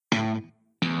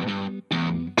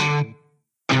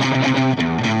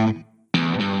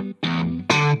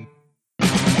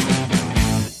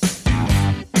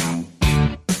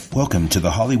Welcome to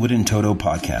the Hollywood in Toto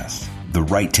podcast, the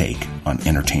right take on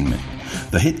entertainment.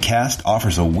 The HiT cast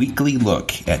offers a weekly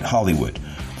look at Hollywood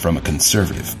from a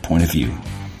conservative point of view.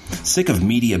 Sick of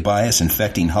media bias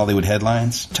infecting Hollywood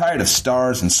headlines? Tired of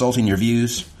stars insulting your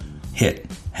views? HiT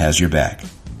has your back.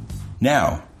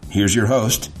 Now, here's your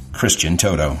host, Christian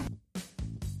Toto.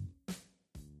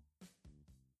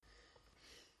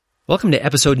 Welcome to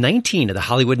episode 19 of the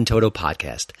Hollywood in Toto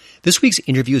podcast. This week's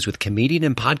interview is with comedian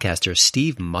and podcaster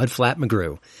Steve Mudflap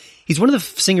McGrew. He's one of the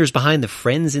singers behind the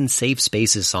Friends in Safe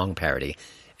Spaces song parody,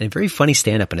 and a very funny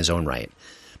stand-up in his own right.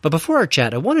 But before our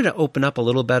chat, I wanted to open up a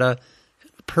little bit of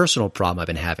a personal problem I've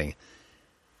been having.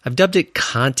 I've dubbed it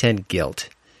content guilt.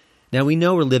 Now, we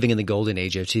know we're living in the golden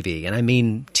age of TV, and I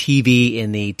mean TV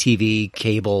in the TV,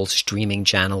 cable, streaming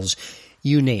channels,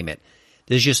 you name it.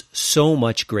 There's just so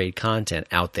much great content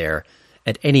out there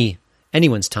at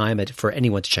anyone's time for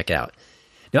anyone to check out.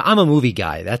 Now, I'm a movie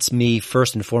guy. That's me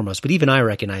first and foremost. But even I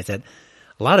recognize that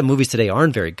a lot of movies today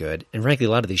aren't very good. And frankly, a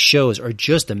lot of these shows are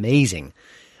just amazing.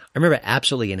 I remember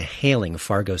absolutely inhaling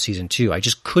Fargo Season 2. I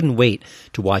just couldn't wait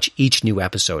to watch each new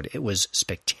episode. It was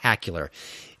spectacular.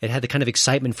 It had the kind of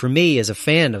excitement for me as a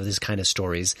fan of this kind of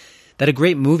stories that a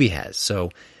great movie has.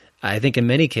 So I think in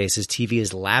many cases, TV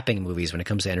is lapping movies when it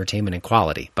comes to entertainment and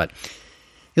quality. But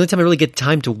the only time I really get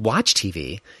time to watch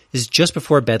TV is just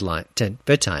before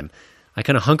bedtime. I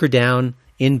kind of hunker down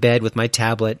in bed with my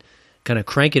tablet, kind of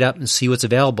crank it up and see what's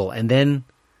available. And then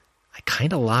I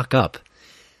kind of lock up.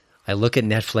 I look at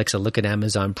Netflix, I look at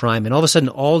Amazon Prime, and all of a sudden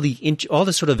all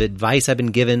the sort of advice I've been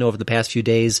given over the past few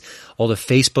days, all the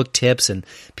Facebook tips and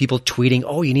people tweeting,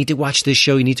 oh, you need to watch this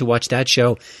show, you need to watch that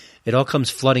show. It all comes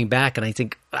flooding back, and I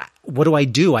think, what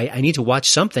do? I need to watch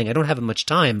something. I don't have much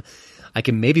time. I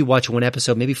can maybe watch one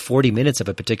episode, maybe 40 minutes of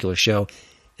a particular show,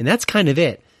 and that's kind of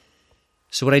it.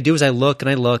 So what I do is I look, and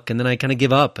then I kind of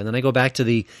give up, and then I go back to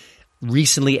the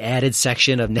recently added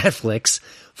section of Netflix,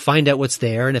 find out what's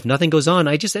there, and if nothing goes on,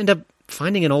 I just end up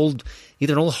finding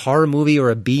either an old horror movie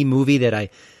or a B movie that I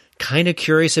kind of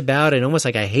curious about, and almost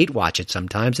like I hate watch it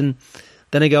sometimes, and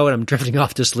then I go and I'm drifting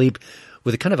off to sleep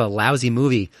with a kind of a lousy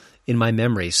movie in my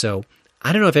memory. So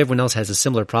I don't know if everyone else has a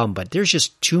similar problem, but there's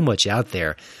just too much out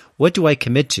there. What do I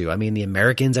commit to? I mean, The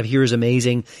Americans I hear is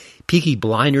amazing. Peaky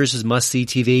Blinders is must-see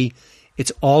TV.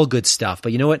 It's all good stuff.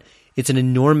 But you know what? It's an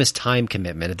enormous time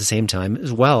commitment at the same time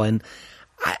as well. And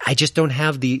I just don't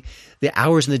have the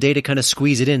hours in the day to kind of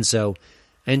squeeze it in. So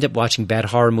I end up watching bad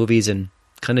horror movies and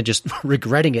kind of just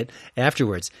regretting it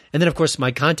afterwards. And then, of course,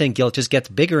 my content guilt just gets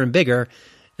bigger and bigger.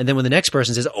 And then when the next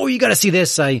person says, oh, you got to see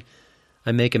this, I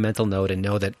make a mental note and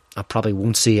know that I probably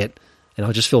won't see it, and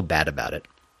I'll just feel bad about it.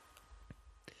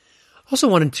 Also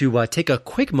wanted to take a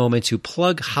quick moment to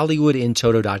plug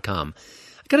HollywoodinToto.com.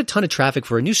 I got a ton of traffic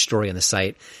for a new story on the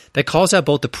site that calls out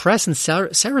both the press and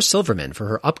Sarah Silverman for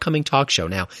her upcoming talk show.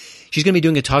 Now, she's going to be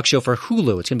doing a talk show for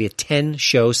Hulu. It's going to be a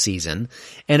 10-show season.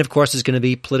 And, of course, it's going to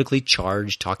be politically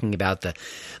charged, talking about the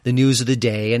news of the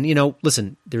day. And,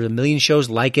 listen, there are a million shows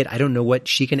like it. I don't know what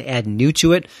she can add new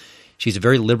to it. She's a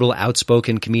very liberal,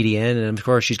 outspoken comedian, and, of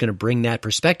course, she's going to bring that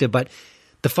perspective. But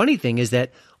the funny thing is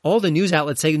that all the news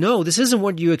outlets say, no, this isn't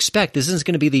what you expect. This isn't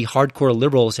going to be the hardcore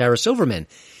liberal Sarah Silverman.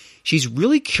 She's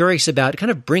really curious about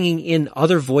kind of bringing in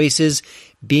other voices,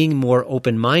 being more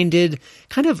open-minded,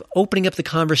 kind of opening up the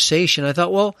conversation. I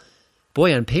thought, well,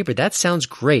 boy, on paper, that sounds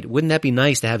great. Wouldn't that be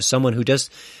nice to have someone who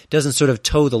just doesn't sort of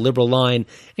toe the liberal line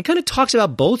and kind of talks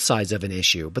about both sides of an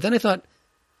issue? But then I thought,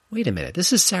 wait a minute,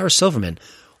 this is Sarah Silverman.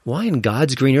 Why in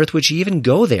God's green earth would she even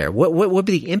go there? What would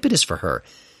be the impetus for her?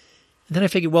 And then I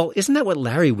figured, well, isn't that what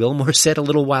Larry Wilmore said a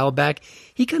little while back?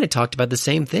 He kind of talked about the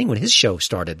same thing when his show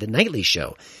started, The Nightly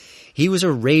Show. He was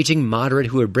a raging moderate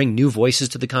who would bring new voices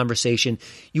to the conversation.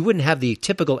 You wouldn't have the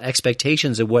typical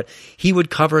expectations of what he would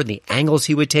cover and the angles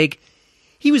he would take.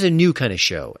 He was a new kind of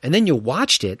show. And then you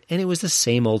watched it, and it was the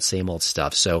same old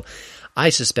stuff. So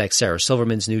I suspect Sarah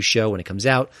Silverman's new show, when it comes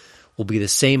out, will be the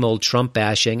same old Trump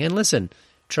bashing. And listen,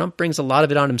 Trump brings a lot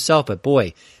of it on himself, but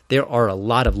boy, there are a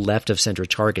lot of left-of-center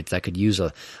targets that could use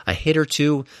a hit or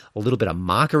two, a little bit of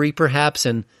mockery perhaps,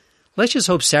 and let's just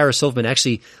hope Sarah Silverman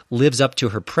actually lives up to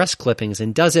her press clippings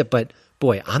and does it, but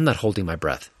boy, I'm not holding my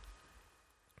breath.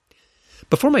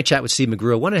 Before my chat with Steve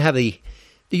McGrew, I want to have the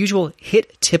usual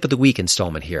HiT Tip of the Week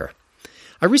installment here.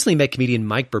 I recently met comedian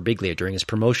Mike Birbiglia during his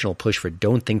promotional push for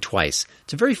Don't Think Twice.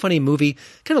 It's a very funny movie,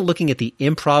 kind of looking at the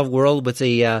improv world with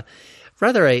a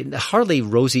rather a hardly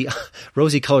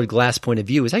rosy-colored glass point of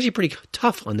view is actually pretty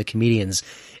tough on the comedians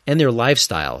and their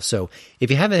lifestyle. So if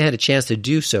you haven't had a chance to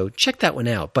do so, check that one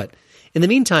out. But in the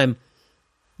meantime,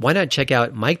 why not check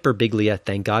out Mike Birbiglia,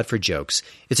 Thank God for Jokes.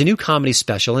 It's a new comedy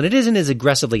special, and it isn't as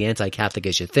aggressively anti-Catholic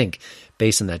as you think,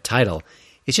 based on that title.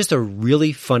 It's just a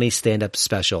really funny stand-up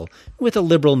special with a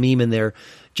liberal meme in there,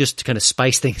 just to kind of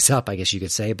spice things up, I guess you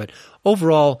could say. But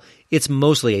overall, it's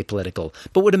mostly apolitical.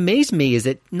 But what amazed me is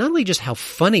that not only just how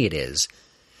funny it is,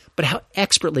 but how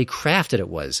expertly crafted it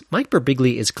was. Mike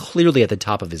Birbiglia is clearly at the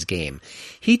top of his game.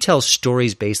 He tells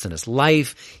stories based on his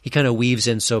life. He kind of weaves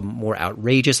in some more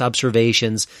outrageous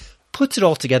observations, puts it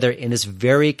all together in this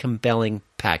very compelling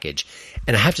package.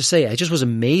 And I have to say, I just was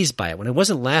amazed by it. When I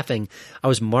wasn't laughing, I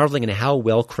was marveling at how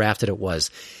well crafted it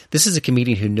was. This is a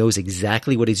comedian who knows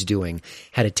exactly what he's doing,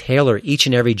 how to tailor each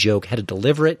and every joke, how to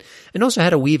deliver it, and also how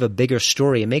to weave a bigger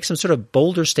story and make some sort of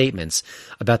bolder statements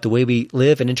about the way we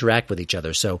live and interact with each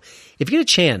other. So if you get a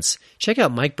chance, check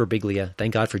out Mike Birbiglia,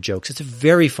 Thank God for Jokes. It's a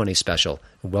very funny special,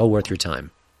 well worth your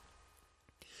time.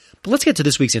 But let's get to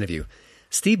this week's interview.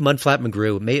 Steve Mudflat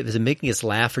McGrew has been making us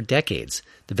laugh for decades.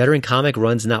 The veteran comic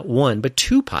runs not one, but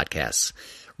two podcasts,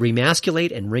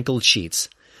 Remasculate and Wrinkled Sheets.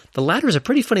 The latter is a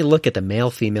pretty funny look at the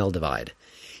male-female divide.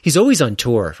 He's always on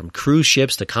tour, from cruise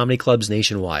ships to comedy clubs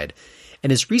nationwide.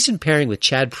 And his recent pairing with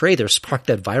Chad Prather sparked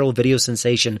that viral video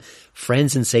sensation,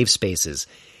 Friends in Safe Spaces.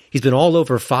 He's been all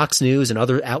over Fox News and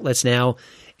other outlets now,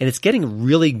 and it's getting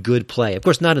really good play. Of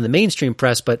course, not in the mainstream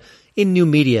press, but in new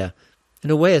media. In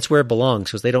a way, it's where it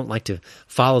belongs, because they don't like to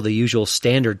follow the usual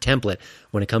standard template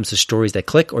when it comes to stories that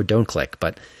click or don't click.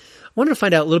 But I wanted to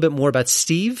find out a little bit more about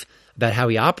Steve, about how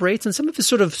he operates, and some of his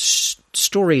sort of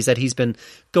stories that he's been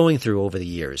going through over the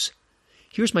years.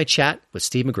 Here's my chat with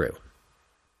Steve McGrew.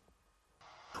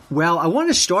 Well, I want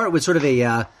to start with sort of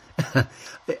a,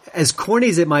 as corny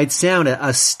as it might sound,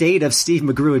 a state of Steve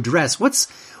McGrew address. What's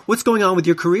going on with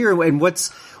your career, and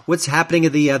what's happening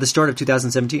at the start of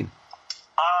 2017?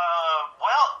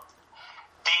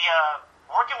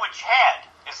 Working with Chad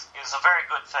is a very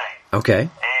good thing. Okay.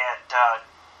 And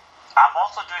I'm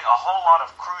also doing a whole lot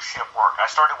of cruise ship work. I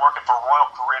started working for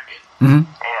Royal Caribbean,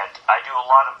 and I do a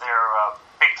lot of their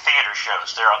big theater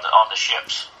shows there on the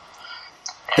ships.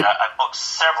 And I booked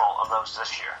several of those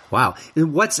this year. Wow.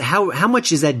 How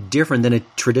much is that different than a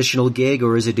traditional gig,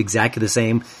 or is it exactly the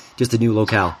same, just a new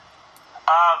locale?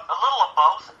 A little of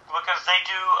both, because they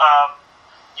do.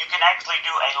 You can actually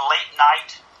do a late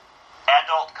night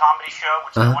adult comedy show,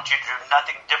 which they want you to do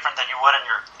nothing different than you would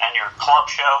in your club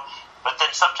show. But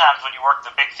then sometimes when you work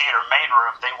the big theater main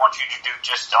room, they want you to do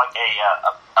just like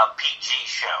a PG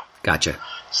show. Gotcha.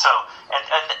 So, and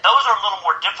those are a little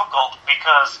more difficult,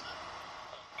 because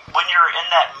when you're in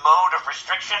that mode of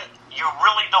restriction, you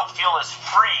really don't feel as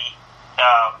free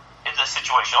in the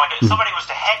situation. Like if somebody was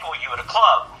to heckle you at a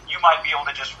club, you might be able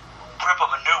to just rip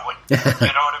them a new one.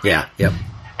 You know what I mean? Yeah. Yep.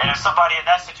 And if somebody in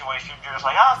that situation, you're just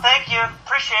like, oh, thank you,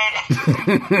 appreciate it.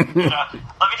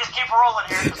 Let me just keep rolling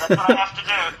here, because that's what I have to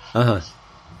do.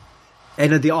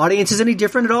 And are the audiences any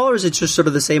different at all, or is it just sort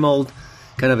of the same old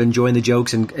kind of enjoying the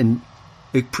jokes and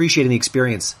appreciating the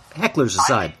experience, hecklers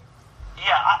aside?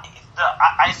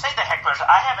 I say the hecklers.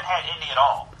 I haven't had any at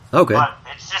all. Okay. But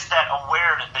it's just that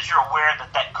you're aware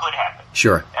that could happen.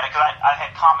 Sure. And because I've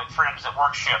had comic friends at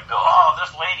work ship go, oh,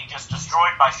 this lady just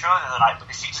destroyed my show the other night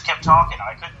because she just kept talking.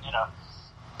 I couldn't,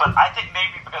 But I think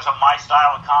maybe because of my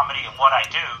style of comedy and what I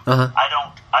do, I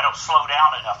don't slow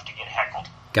down enough to get heckled.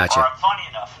 Gotcha. Or I'm funny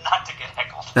enough not to get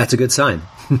heckled. That's a good sign.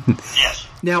 Yes.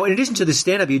 Now, in addition to the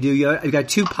stand-up you've got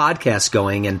two podcasts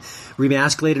going, and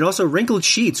Remasculate and also Wrinkled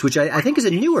Sheets, which I think is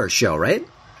a newer show, right?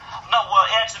 No, well,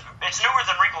 it's newer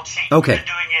than Wrinkled Sheets. Okay. We've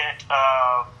been doing it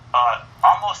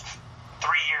almost 3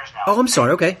 years now. Oh, I'm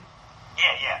sorry. Okay.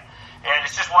 Yeah. And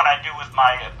it's just one I do with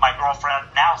my girlfriend,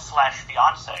 now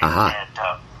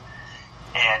 /fiance.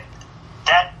 And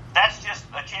that's just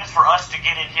a chance for us to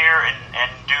get in here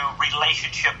and do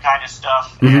relationship kind of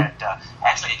stuff. And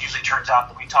actually, it usually turns out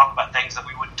that we talk about things that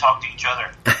we wouldn't talk to each other.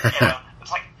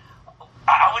 It's like,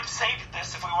 I would say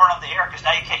this if we weren't on the air, because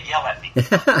now you can't yell at me.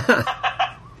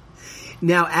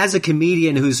 Now, as a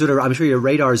comedian who's sort of, I'm sure your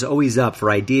radar is always up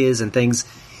for ideas and things,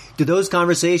 do those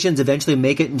conversations eventually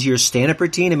make it into your stand-up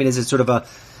routine? I mean, is it sort of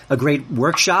a great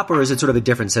workshop, or is it sort of a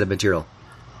different set of material?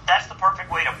 That's the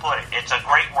perfect way to put it. It's a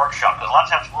great workshop. Because a lot of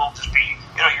times we'll just be,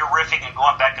 you're riffing and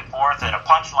going back and forth, and a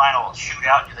punchline will shoot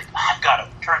out, and you think, I've got to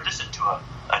turn this into a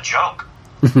joke.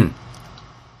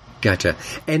 Gotcha.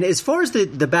 And as far as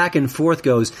the back and forth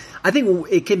goes, I think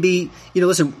it can be,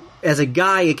 listen, as a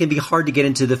guy, it can be hard to get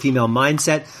into the female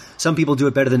mindset. Some people do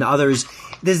it better than others.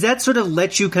 Does that sort of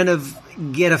let you kind of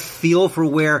get a feel for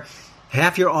where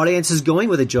half your audience is going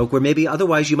with a joke, where maybe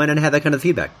otherwise you might not have that kind of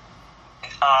feedback?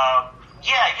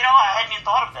 Yeah, I hadn't even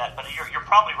thought of that, but you're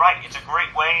probably right. It's a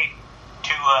great way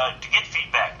to get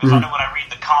feedback. Because I know when I read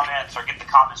the comments or get the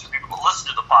comments from people who listen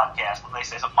to the podcast, when they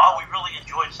say something, we really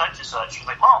enjoyed such and such, you're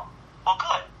like, well,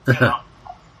 good.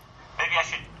 Maybe I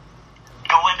should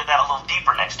go into that a little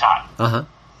deeper next time. Uh-huh.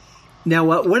 Now,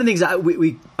 one of the things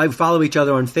I follow each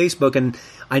other on Facebook, and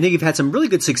I know you've had some really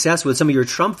good success with some of your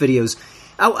Trump videos.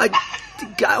 Why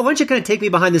don't you kind of take me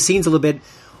behind the scenes a little bit?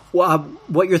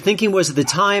 What your thinking was at the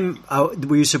time?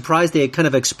 Were you surprised they had kind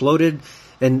of exploded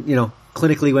and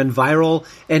clinically went viral?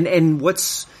 And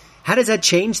how does that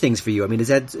change things for you? I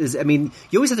mean,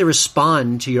 you always have to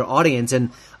respond to your audience,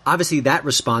 and obviously that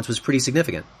response was pretty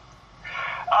significant.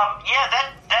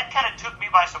 That kind of took me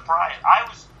by surprise. I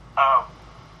was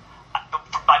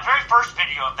my very first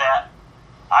video of that,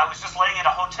 I was just laying in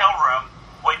a hotel room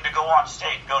waiting to go on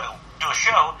stage, go to do a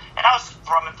show, and I was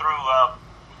thrumming through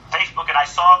Facebook, and I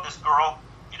saw this girl,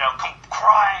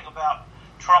 crying about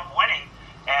Trump winning,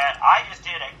 and I just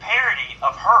did a parody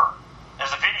of her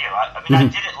as a video. I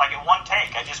did it like in one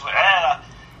take. I just went,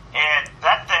 and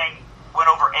that thing went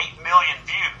over 8 million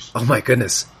views. Oh my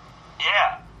goodness.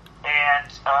 Yeah,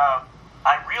 and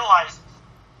I realized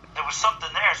there was something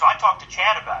there, so I talked to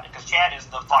Chad about it, because Chad is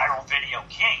the viral video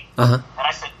king. Uh-huh. And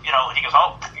I said, and he goes,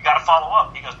 you got to follow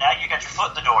up. He goes, now you got your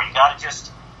foot in the door. You got to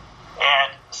just...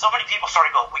 And so many people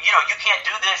started going, well, you can't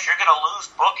do this. You're going to lose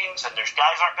bookings, and there's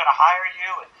guys aren't going to hire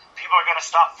you, and people are going to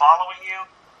stop following you.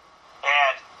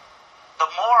 And the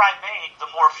more I made,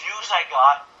 the more views I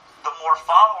got, the more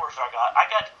followers I got.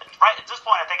 Right at this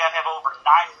point, I think I have over 9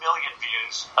 million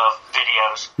views of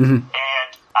videos,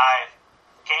 and I've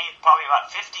gained probably about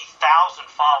 50,000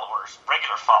 followers,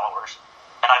 regular followers,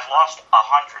 and I've lost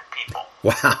 100 people.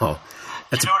 Wow.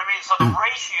 You know what I mean? So the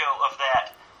ratio of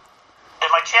that, and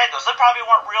like Chad goes, they probably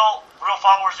weren't real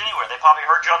followers anywhere. They probably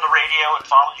heard you on the radio and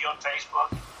followed you on Facebook.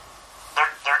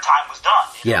 Their time was done.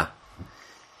 Yeah.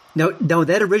 Now,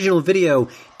 that original video,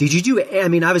 did you do,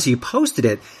 obviously you posted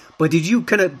it, but did you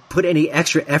kind of put any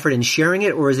extra effort in sharing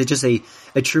it, or is it just a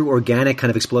true organic kind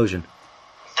of explosion?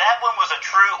 That one was a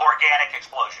true organic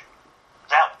explosion.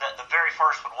 That the very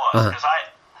first one was, because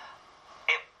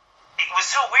it was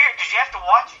so weird, because you have to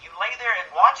watch it. You lay there and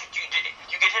watch it. You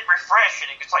get hit refresh, and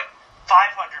it gets like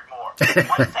 500 more,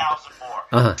 1,000 more,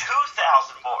 2,000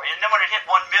 more, and then when it hit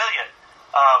 1 million,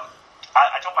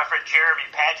 I told my friend Jeremy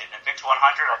Paget in Vix 100.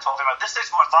 I told him, this thing's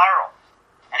going viral.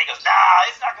 And he goes,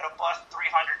 it's not going to bust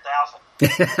 300,000.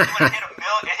 When it hit a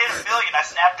million, I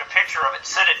snapped a picture of it and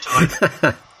sent it to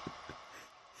him.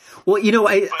 Well,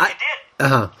 But it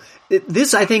did.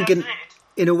 This, I think,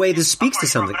 in a way, this speaks to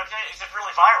something. But it's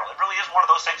really viral. It really is one of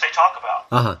those things they talk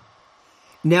about.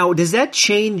 Now, does that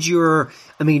change do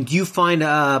you find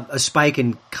a spike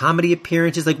in comedy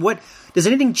appearances? Like, does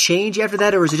anything change after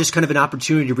that, or is it just kind of an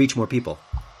opportunity to reach more people?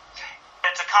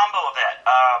 It's a combo of that.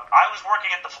 I was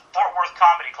working at the Fort Worth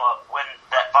Comedy Club when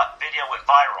that video went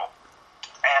viral,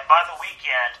 and by the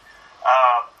weekend,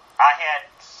 I had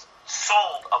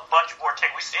sold a bunch more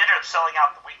tickets. We ended up selling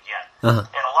out the weekend, and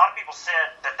a lot of people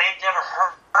said that they'd never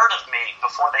heard of me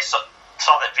before they saw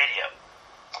that video.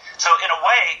 So in a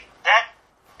way, that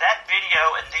video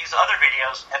and these other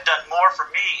videos have done more for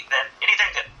me than anything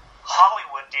that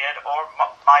Hollywood did or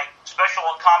my special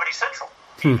on Comedy Central.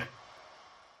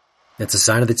 That's a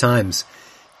sign of the times.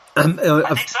 I think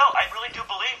so. I really do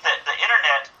believe that the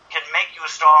internet can make you a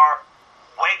star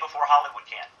way before Hollywood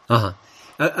can.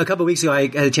 A couple of weeks ago, I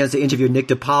had a chance to interview Nick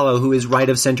DiPaolo, who is right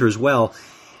of center as well.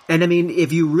 And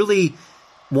if you really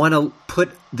want to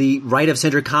put the right of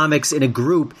center comics in a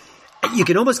group, you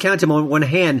can almost count them on one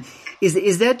hand.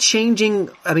 Is that changing?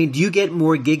 Do you get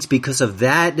more gigs because of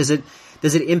that? Does it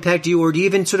impact you, or do you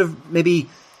even sort of maybe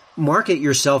market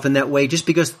yourself in that way just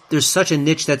because there's such a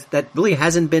niche that really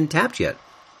hasn't been tapped yet?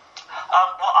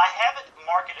 Well, I haven't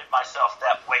marketed myself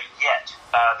that way yet.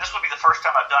 This would be the first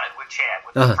time I've done it with Chad,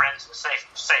 with my friends in safe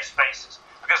spaces,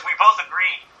 because we both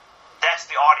agreed that's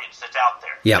the audience that's out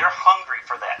there. Yep. They're hungry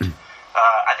for that.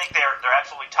 I think they're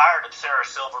absolutely tired of Sarah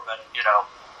Silverman,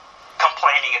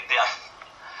 complaining at them.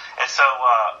 And so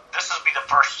this will be the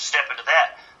first step into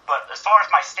that. But as far as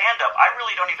my stand-up, I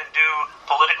really don't even do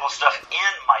political stuff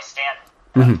in my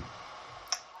stand-up.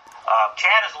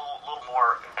 Chad is a little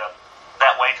more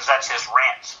that way because that's his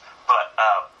rants. But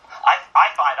I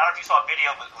find, I don't know if you saw a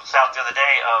video that was out the other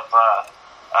day of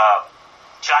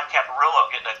John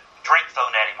Caparulo getting a drink thrown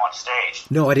at him on stage.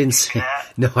 No, I didn't see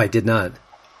that. No, I did not.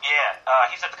 Yeah,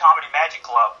 he's at the Comedy Magic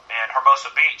Club, and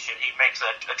Hermosa Beach, and he makes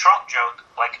a Trump joke,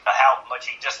 like how much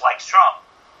he dislikes Trump,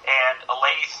 and a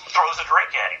lady throws a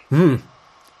drink at him.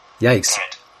 Yikes.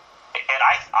 And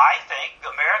I think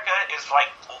America is like,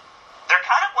 they're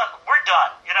kind of, we're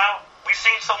done, you know? We've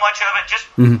seen so much of it, just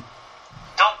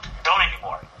don't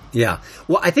anymore. Yeah.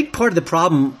 Well, I think part of the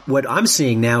problem, what I'm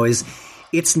seeing now is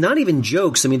it's not even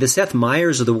jokes. I mean, the Seth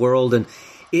Meyers of the world, and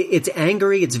it's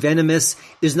angry, it's venomous.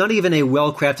 There's not even a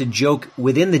well-crafted joke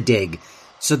within the dig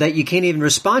so that you can't even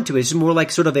respond to it. It's more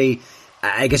like sort of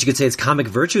I guess you could say it's comic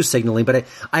virtue signaling, but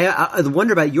I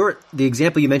wonder about the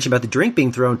example you mentioned about the drink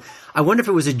being thrown. I wonder if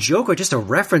it was a joke or just a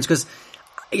reference, because,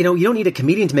 you know, you don't need a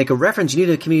comedian to make a reference. You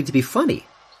need a comedian to be funny.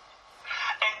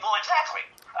 Well, exactly.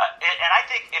 And I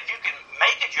think if you can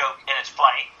make a joke and it's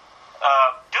funny,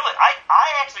 do it. I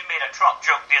actually made a Trump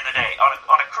joke the other day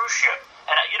on a cruise ship.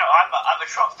 And, you know, I'm a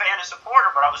Trump fan and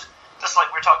supporter, but I was just like,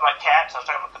 we were talking about cats. I was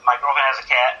talking about my girlfriend has a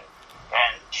cat,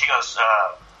 and she goes,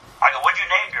 I go, what'd you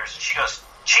name yours? And she goes,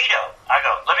 Cheeto. I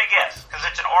go, let me guess, because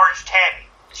it's an orange tabby.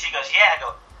 And she goes, yeah. I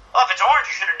go, oh, if it's orange,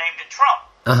 you should have named it Trump.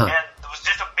 And it was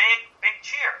just a big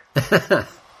cheer.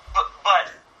 but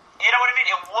you know what I mean?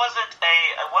 It wasn't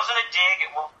a dig.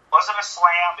 It wasn't a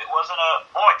slam. It wasn't a,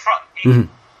 boy, Trump.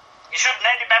 You should have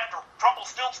named him after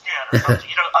Rumpelstiltskin or something.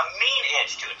 You know, a mean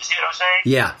edge to it. You see what I'm saying?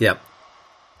 Yeah, yeah.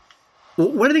 Well,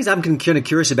 one of the things I'm kind of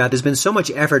curious about, there's been so much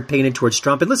effort painted towards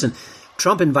Trump. And listen,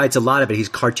 Trump invites a lot of it. He's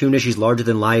cartoonish. He's larger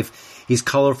than life. He's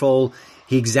colorful.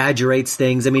 He exaggerates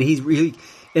things. I mean, he's really,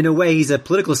 in a way, he's a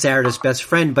political satirist's best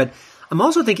friend. But I'm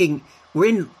also thinking we're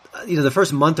in, you know, the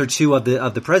first month or two of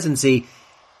the presidency.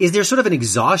 Is there sort of an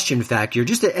exhaustion factor?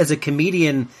 Just as a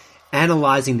comedian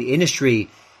analyzing the industry,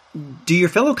 do your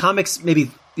fellow comics maybe,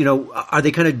 you know, are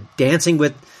they kind of dancing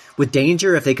with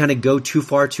danger if they kind of go too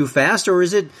far too fast, or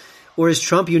is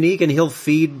Trump unique and he'll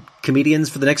feed comedians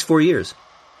for the next 4 years?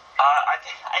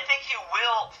 I think he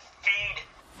will feed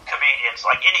comedians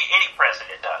like any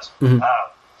president does. And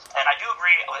I do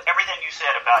agree with everything you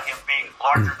said about him being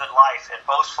larger than life and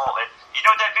boastful. And you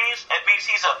know what that means? It means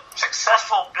he's a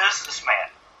successful businessman.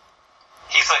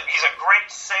 He's a great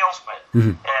salesman,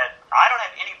 and I don't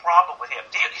have any problem with him.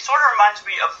 He sort of reminds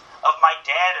me of my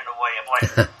dad in a way, of like,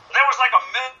 there was like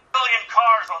 1 million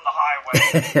cars on the highway.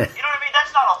 You know what I mean?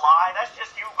 That's not a lie. That's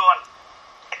just you going,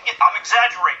 I'm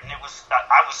exaggerating. I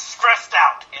was stressed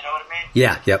out. You know what I mean?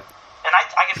 Yeah, yep. And I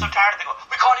get so tired of thinking,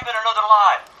 we caught him in another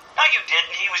lie. No, you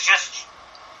didn't. He was just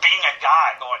being a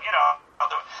guy going, you know,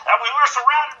 we were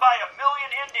surrounded by 1 million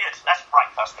Indians. That's right,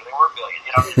 Custer. There were 1 million,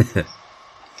 you know.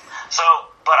 So,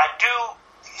 but I do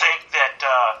think that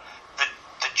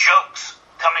the jokes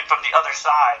coming from the other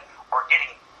side are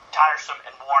getting tiresome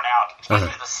and worn out,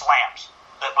 especially the slams.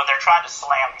 When they're trying to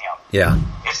slam him. Yeah.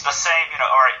 It's the same, you know,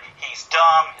 all right, he's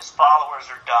dumb, his followers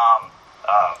are dumb.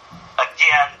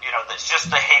 Again, you know, it's just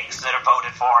the hicks that have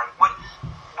voted for him.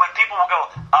 When people will go,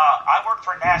 I work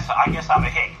for NASA, I guess I'm a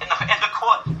hick. In the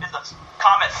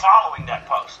comment following that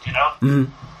post, you know?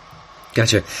 Mm-hmm.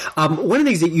 Gotcha. One of the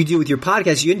things that you do with your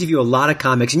podcast, you interview a lot of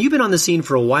comics, and you've been on the scene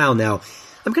for a while now.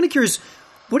 I'm kind of curious,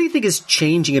 what do you think is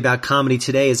changing about comedy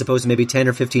today as opposed to maybe 10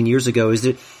 or 15 years ago?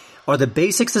 Are the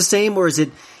basics the same, or is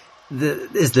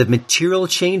the material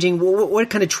changing? What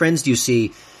kind of trends do you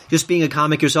see, just being a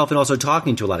comic yourself and also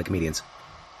talking to a lot of comedians?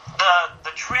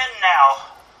 The trend now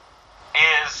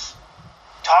is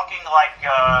talking like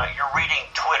you're reading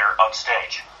Twitter on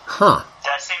stage. Huh.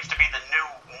 That seems to be the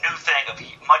new thing of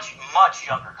much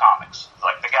younger comics,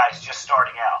 like the guys just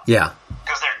starting out. Yeah.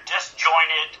 Because they're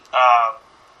disjointed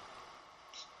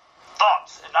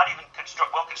thoughts and not even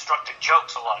well-constructed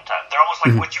jokes a lot of times. They're almost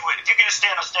like what you would, if you could just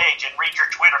stand on stage and read your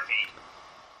Twitter feed.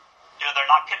 You know,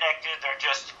 they're not connected, they're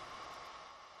just,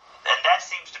 and that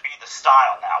seems to be the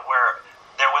style now, where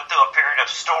they went through a period of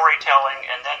storytelling,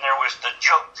 and then there was the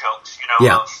jokes, you know,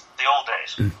 of the old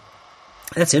days.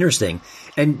 That's interesting.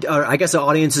 And I guess the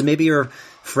audiences maybe are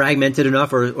fragmented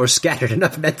enough or scattered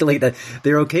enough mentally that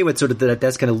they're okay with sort of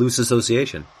that's kind of loose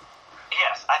association.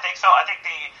 Yes, I think so. I think the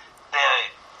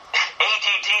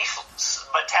ADD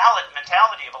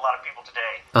mentality of a lot of people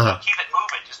today. So keep it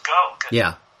moving, just go.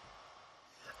 Yeah.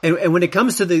 And when it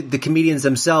comes to the comedians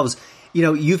themselves, you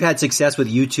know, you've had success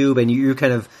with YouTube and you're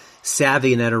kind of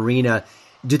savvy in that arena.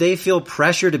 Do they feel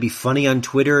pressure to be funny on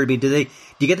Twitter? I mean, do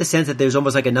you get the sense that there's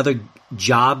almost like another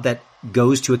job that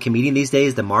goes to a comedian these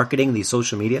days, the marketing, the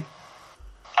social media?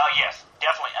 Yes,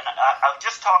 definitely. And I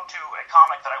just talked to a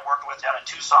comic that I worked with down in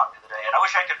Tucson the other day, and I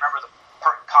wish I could remember the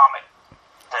comic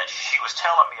that she was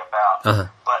telling me about,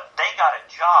 but they got a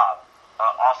job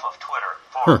off of Twitter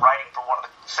for writing for one of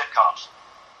the sitcoms.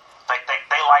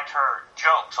 They liked her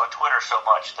jokes on Twitter so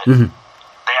much that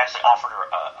they actually offered her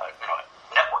a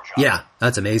network job. Yeah,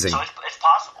 that's amazing. So it's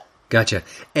possible. Gotcha.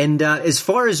 And as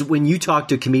far as when you talk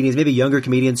to comedians, maybe younger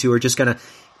comedians who are just kind of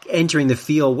entering the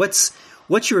field, what's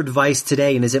your advice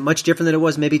today? And is it much different than it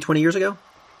was maybe 20 years ago?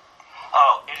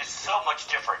 Oh, it is so much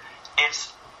different.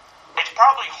 It's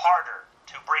probably harder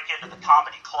to break into the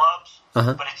comedy clubs,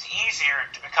 but it's easier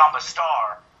to become a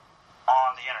star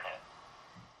on the internet.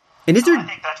 And is there? I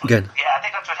think that's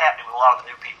what's happening with a lot of the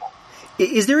new people.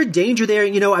 Is there a danger there?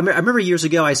 You know, I remember years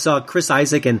ago I saw Chris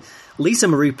Isaak and Lisa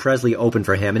Marie Presley open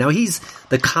for him. And now he's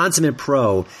the consummate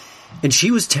pro, and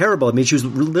she was terrible. I mean, she was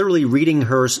literally reading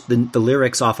the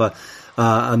lyrics off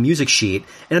a music sheet.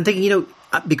 And I'm thinking, you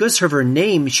know, because of her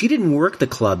name, she didn't work the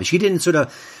club. She didn't sort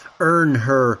of earn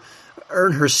her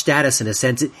status in a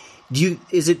sense.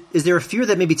 Is there a fear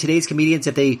that maybe today's comedians,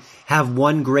 if they have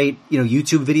one great, you know,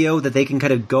 YouTube video, that they can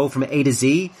kind of go from A to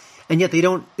Z, and yet they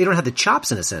don't have the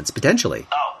chops in a sense, potentially?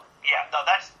 Oh, yeah, no,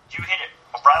 you hit it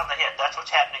right on the head. That's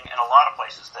what's happening in a lot of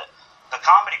places. That the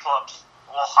comedy clubs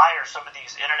will hire some of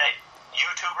these internet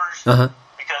YouTubers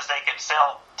because they can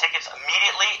sell tickets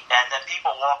immediately, and then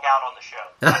people walk out on the show.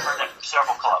 I've heard that from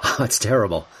several clubs. That's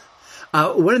terrible.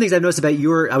 One of the things I've noticed about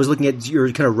I was looking at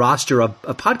your kind of roster of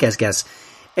podcast guests,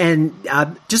 and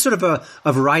just sort of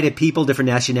a variety of people, different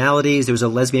nationalities. There was a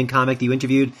lesbian comic that you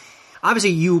interviewed.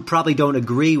 Obviously, you probably don't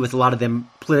agree with a lot of them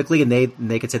politically, and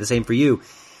they could say the same for you.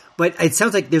 But it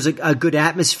sounds like there's a good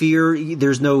atmosphere.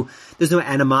 There's no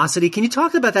animosity. Can you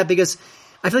talk about that? Because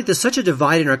I feel like there's such a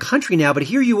divide in our country now. But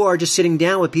here you are, just sitting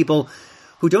down with people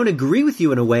who don't agree with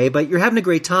you in a way, but you're having a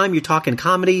great time. You're talking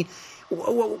comedy.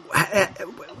 How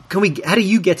do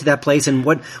you get to that place, and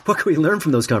what can we learn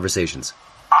from those conversations?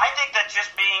 I think that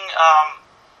just being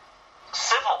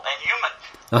civil and human.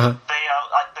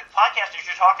 The podcasters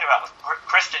you're talking about with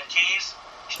Kristen Keys,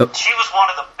 she was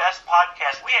one of the best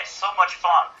podcasts. We had so much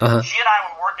fun. She and I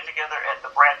were working together at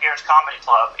the Brad Garrett's Comedy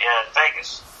Club in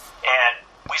Vegas, and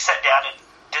we sat down and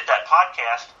did that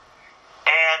podcast.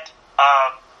 And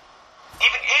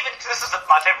even this is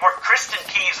my favorite part. Kristen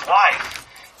Keys' wife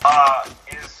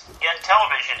is in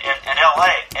television in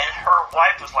L.A., and her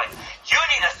wife was like, "You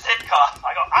need a sitcom."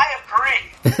 I go, "I agree."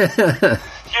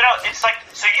 You know, it's like,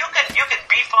 so you can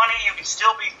be funny, you can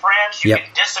still be friends, you can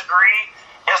disagree,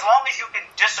 as long as you can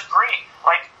disagree.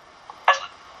 Like,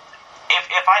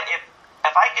 if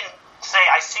I can say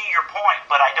I see your point,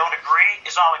 but I don't agree,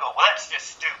 it's not like, well, that's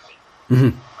just stupid.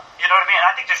 You know what I mean?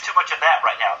 I think there's too much of that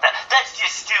right now. That's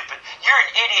just stupid. You're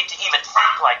an idiot to even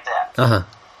think like that.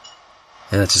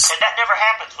 And that never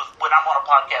happens when I'm on a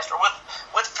podcast or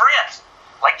with friends.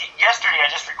 Like yesterday,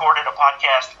 I just recorded a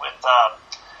podcast with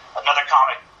another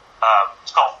comic.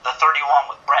 It's called The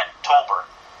 31 with Brent Tolbert,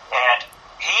 and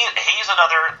he's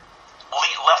another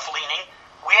left-leaning.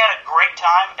 We had a great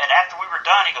time, and after we were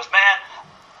done, he goes, "Man,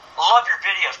 love your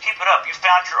videos. Keep it up. You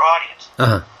found your audience."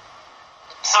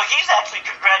 So he's actually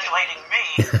congratulating me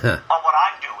on what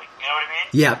I'm doing. You know what I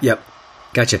mean? Yep.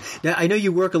 Gotcha. Now, I know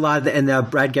you work a lot in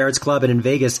Brad Garrett's Club and in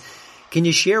Vegas. Can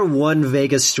you share one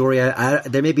Vegas story?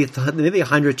 There may be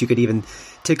 100 you could even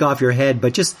tick off your head,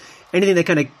 but just anything that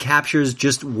kind of captures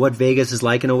just what Vegas is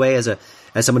like in a way as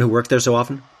someone who worked there so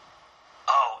often?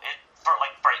 Oh, for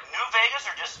New Vegas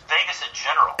or just Vegas in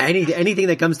general? Anything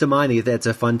that comes to mind that's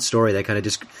a fun story that kind of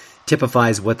just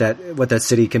typifies what that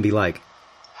city can be like.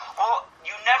 Well,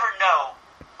 you never know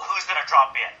who's going to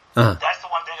drop in. That's the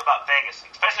one thing about Vegas,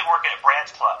 especially working at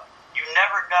Brad's Club. You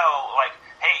never know, like,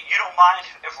 hey, you don't mind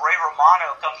if Ray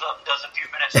Romano comes up and does a few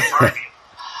minutes in front of you?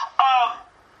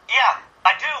 Yeah,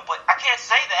 I do, but I can't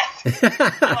say that.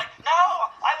 They're like, no,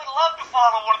 I would love to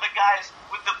follow one of the guys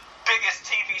with the biggest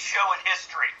TV show in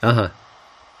history.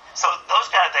 So those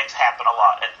kind of things happen a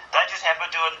lot. And that just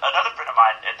happened to another friend of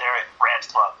mine there at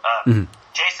Brad's Club.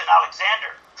 Jason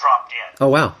Alexander dropped in. Oh,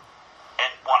 wow.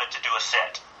 And wanted to do a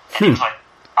set. And he was like,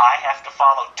 I have to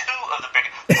follow two of the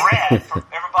biggest. Brad from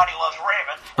Everybody Loves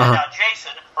Raymond, and now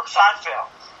Jason from Seinfeld.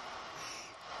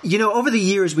 You know, over the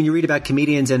years when you read about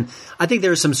comedians, and I think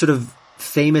there are some sort of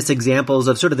famous examples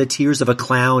of sort of the tears of a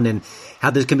clown and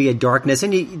how there can be a darkness,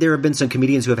 and there have been some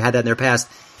comedians who have had that in their past.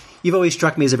 You've always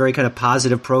struck me as a very kind of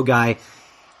positive pro guy.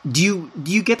 Do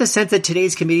you get the sense that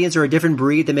today's comedians are a different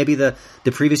breed than maybe the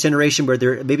previous generation, where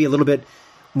they're maybe a little bit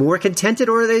more contented,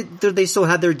 or they still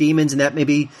have their demons, and that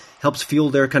maybe helps fuel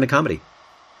their kind of comedy?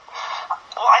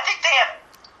 Well, I think they have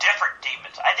different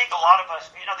demons. I think a lot of us,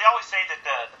 they always say that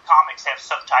the comics have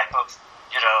some type of,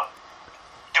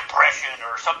 depression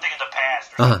or something in the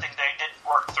past or something they didn't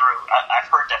work through. I've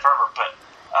heard that forever, but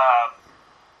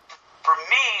for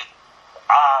me,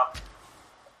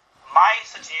 my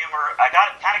sense of humor, I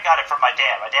kind of got it from my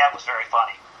dad. My dad was very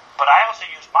funny, but I also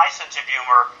used my sense of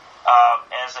humor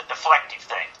as a deflective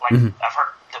thing. Like I've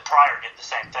heard the Pryor did the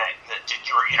same thing. That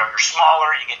you're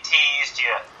smaller, you get teased,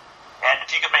 and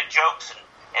if you can make jokes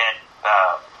and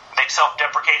make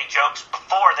self-deprecating jokes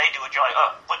before they do it, you're like,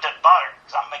 oh, what doesn't bother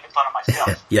because I'm making fun of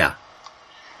myself. Yeah.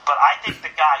 But I think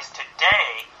the guys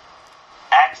today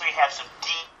actually have some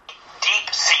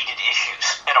deep-seated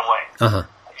issues in a way.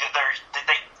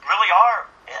 They really are.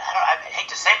 I hate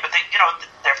to say it, but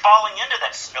they're falling into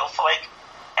that snowflake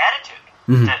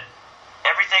attitude that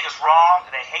everything is wrong.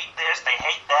 They hate this. They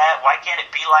hate that. Why can't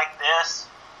it be like this?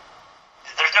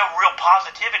 There's no real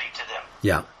positivity to them.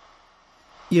 Yeah.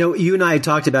 You and I had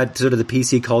talked about sort of the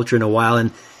PC culture in a while,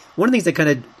 and one of the things that kind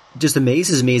of just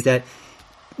amazes me is that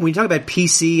when you talk about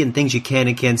PC and things you can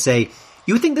and can't say,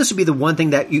 you would think this would be the one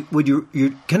thing that you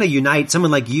kind of unite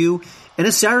someone like you and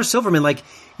a Sarah Silverman. Like,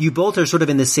 you both are sort of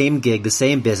in the same gig, the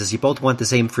same business. You both want the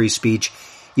same free speech.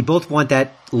 You both want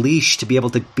that leash to be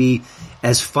able to be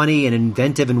as funny and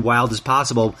inventive and wild as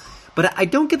possible. But I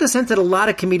don't get the sense that a lot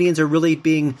of comedians are really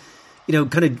being,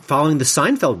 kind of following the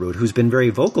Seinfeld route, who's been very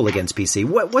vocal against PC.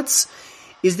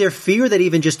 Is there fear that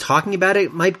even just talking about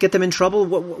it might get them in trouble?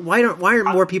 Why aren't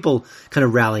more people kind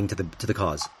of rallying to the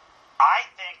cause? I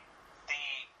think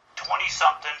the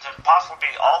 20-somethings and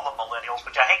possibly all the millennials,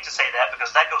 which I hate to say that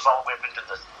because that goes all the way up into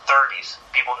the 30s,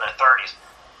 people in their 30s.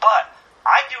 But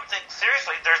I do think,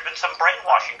 seriously, there's been some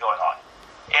brainwashing going on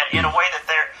in a way that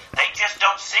they just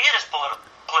don't see it as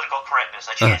political correctness,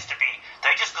 a chance to be.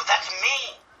 They just go, that's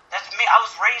mean. That's me. I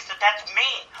was raised that's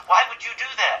mean. Why would you do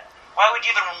that? Why would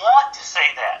you even want to say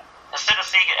that? Instead of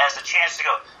seeing it as a chance to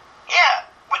go, yeah,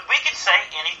 we can say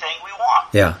anything we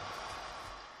want. Yeah.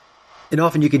 And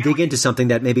often you can dig into something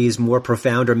that maybe is more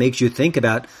profound or makes you think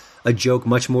about a joke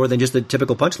much more than just a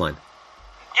typical punchline.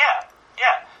 Yeah.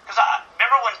 Because I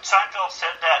remember when Seinfeld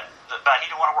said that he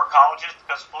didn't want to work colleges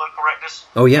because of political correctness?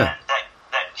 Oh, yeah. And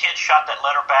that kid shot that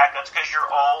letter back. That's because you're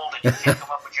old and you can't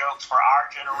come up with jokes for our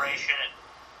generation. And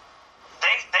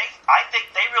I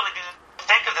think they really do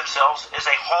think of themselves as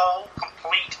a whole,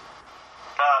 complete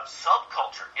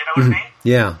subculture. You know what I mean?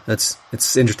 Yeah,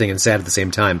 it's interesting and sad at the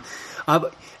same time.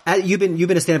 You've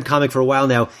been a stand-up comic for a while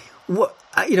now.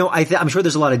 I'm sure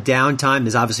there's a lot of downtime.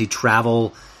 There's obviously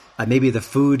travel. Maybe the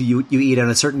food you eat on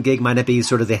a certain gig might not be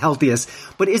sort of the healthiest.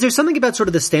 But is there something about sort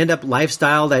of the stand-up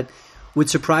lifestyle that would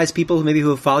surprise people who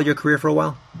have followed your career for a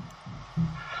while?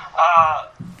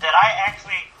 That I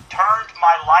actually turned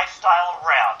my lifestyle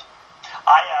around.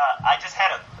 I just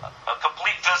had a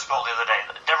complete physical the other day.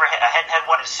 I hadn't had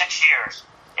one in 6 years,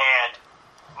 and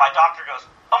my doctor goes,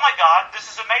 "Oh my God, this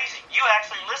is amazing! You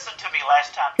actually listened to me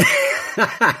last time you were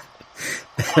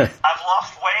here." I've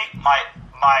lost weight.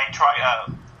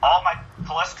 All my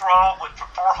cholesterol went from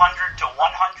 400 to 100.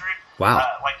 Wow!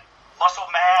 Like muscle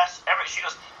mass. She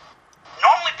goes,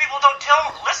 normally people don't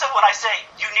listen when I say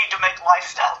you need to make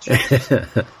lifestyle changes.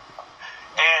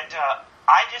 And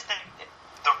I just think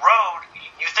the road,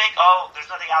 you think, oh, there's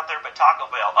nothing out there but Taco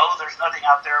Bell. Oh, there's nothing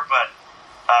out there but,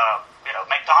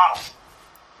 McDonald's.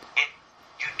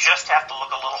 You just have to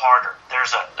look a little harder.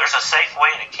 There's a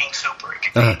Safeway and a King Super if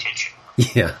you pay attention.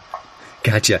 Yeah.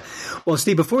 Gotcha. Well,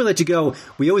 Steve, before we let you go,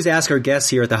 we always ask our guests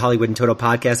here at the Hollywood in Toto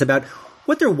podcast about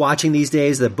what they're watching these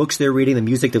days, the books they're reading, the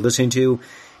music they're listening to,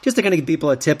 just to kind of give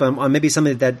people a tip on maybe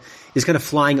something that is kind of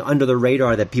flying under the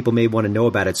radar that people may want to know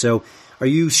about it. So are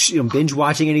you binge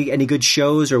watching any good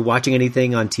shows or watching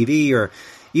anything on TV or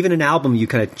even an album you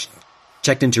kind of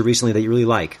checked into recently that you really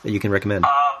like that you can recommend?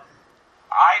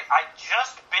 I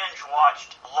just binge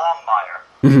watched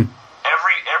Longmire.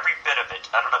 Every bit of it.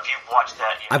 I don't know if you've watched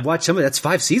that yet. I've watched some of it. That's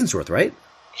 5 seasons worth, right?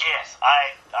 Yes.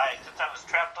 Since I was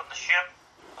trapped on the ship,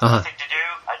 nothing to do,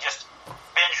 I just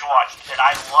binge watched, and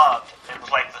I loved. It was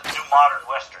like the new modern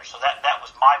western, so that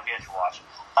was my binge watch.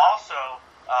 Also,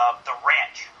 The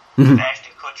Ranch with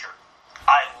Ashton Kutcher,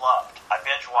 I loved. I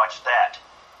binge watched that.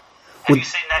 Have you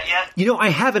seen that yet? I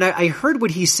haven't. I heard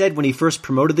what he said when he first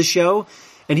promoted the show,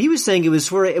 and he was saying it was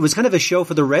kind of a show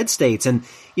for the red states. And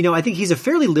I think he's a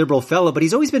fairly liberal fellow, but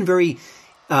he's always been very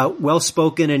well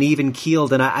spoken and even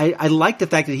keeled. And I like the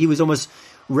fact that he was almost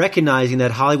recognizing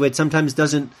that Hollywood sometimes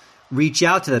doesn't reach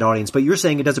out to that audience. But you're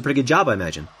saying it does a pretty good job, I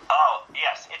imagine. Oh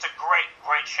yes, it's a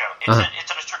great show. It's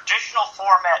a traditional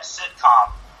format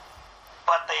sitcom,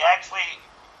 but they actually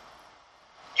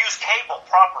use cable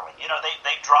properly.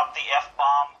 They drop the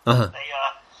F-bomb.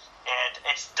 And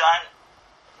it's done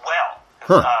well.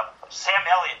 Sam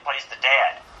Elliott plays the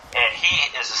dad, and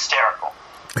he is hysterical.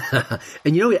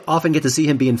 And we often get to see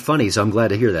him being funny, so I'm glad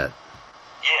to hear that.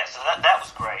 Yeah, so that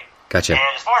was great. Gotcha. And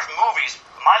as far as movies,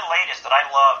 my latest that I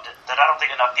loved, that I don't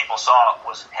think enough people saw,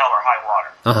 was Hell or High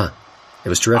Water. It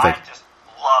was terrific. I just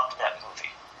loved that movie.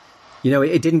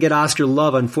 It didn't get Oscar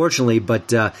love, unfortunately,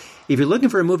 but if you're looking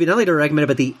for a movie, not only to recommend it,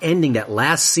 but the ending, that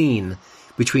last scene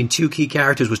between two key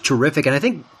characters was terrific, and I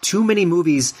think too many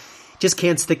movies just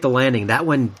can't stick the landing. That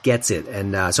one gets it,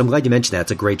 and so I'm glad you mentioned that.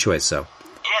 It's a great choice, so.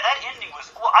 Yeah, that ending was,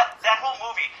 that whole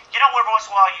movie, every once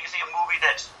in a while you can see a movie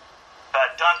that's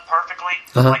done perfectly,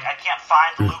 like I can't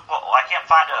find the loophole, I can't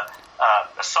find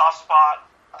a soft spot,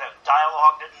 the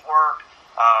dialogue didn't work.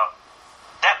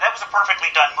 That was a perfectly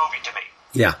done movie to me.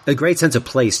 Yeah, a great sense of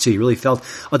place, too. You really felt,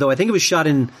 although I think it was shot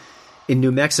in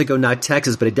New Mexico, not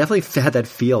Texas, but it definitely had that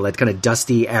feel, that kind of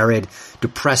dusty, arid,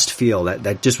 depressed feel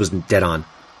that just was dead on.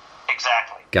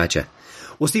 Exactly. Gotcha.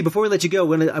 Well, Steve, before we let you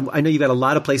go, I know you've got a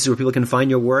lot of places where people can find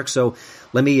your work, so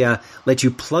let me let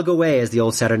you plug away, as the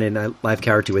old Saturday Night Live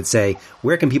character would say.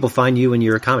 Where can people find you and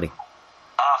your comedy?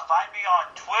 Find me on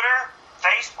Twitter,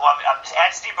 Facebook. I'm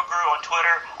at Steve McGrew on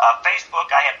Twitter.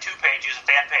 Facebook, I have 2 pages, a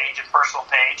fan page and personal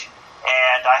page.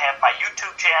 And I have my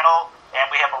YouTube channel, and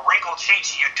we have a Wrinkled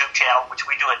Sheets YouTube channel, which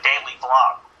we do a daily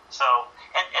vlog. So,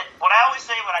 and what I always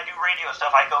say when I do radio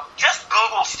stuff, I go, just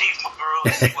Google Steve McGrew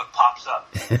and see what pops up.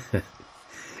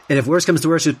 And if worse comes to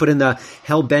worse, just put in the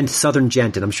hell-bent Southern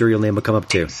Gent, and I'm sure your name will come up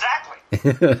too.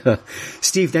 Exactly.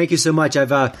 Steve, thank you so much.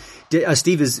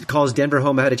 Steve calls Denver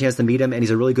home. I had a chance to meet him, and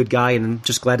he's a really good guy, and I'm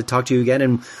just glad to talk to you again,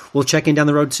 and we'll check in down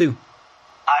the road too.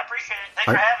 I appreciate it. Thanks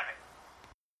for having me.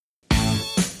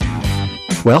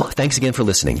 Well, thanks again for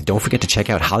listening. Don't forget to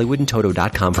check out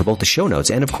HollywoodandToto.com for both the show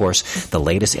notes and, of course, the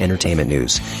latest entertainment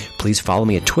news. Please follow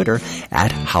me at Twitter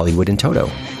at HollywoodandToto.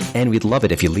 And we'd love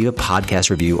it if you leave a podcast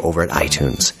review over at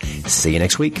iTunes. See you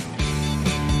next week.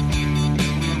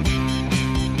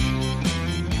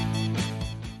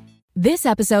 This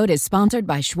episode is sponsored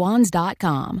by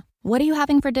Schwans.com. What are you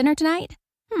having for dinner tonight?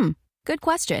 Good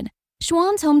question.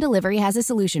 Schwan's Home Delivery has a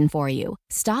solution for you.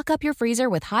 Stock up your freezer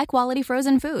with high-quality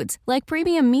frozen foods like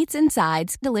premium meats and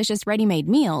sides, delicious ready-made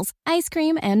meals, ice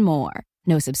cream, and more.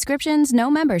 No subscriptions,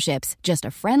 no memberships, just a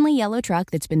friendly yellow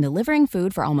truck that's been delivering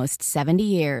food for almost 70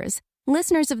 years.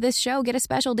 Listeners of this show get a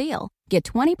special deal. Get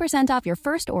 20% off your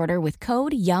first order with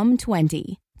code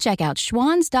YUM20. Check out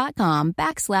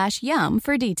schwans.com/YUM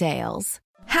for details.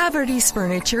 Haverty's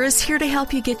Furniture is here to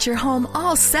help you get your home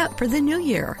all set for the new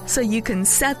year, so you can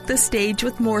set the stage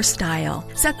with more style,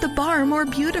 set the bar more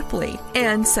beautifully,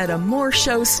 and set a more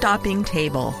show-stopping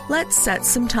table. Let's set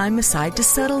some time aside to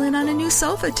settle in on a new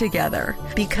sofa together,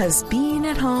 because being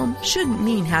at home shouldn't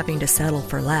mean having to settle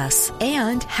for less.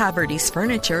 And Haverty's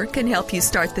Furniture can help you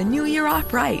start the new year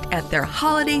off right at their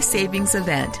holiday savings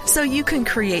event, so you can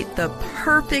create the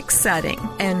perfect setting.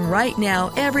 And right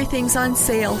now, everything's on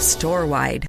sale store-wide.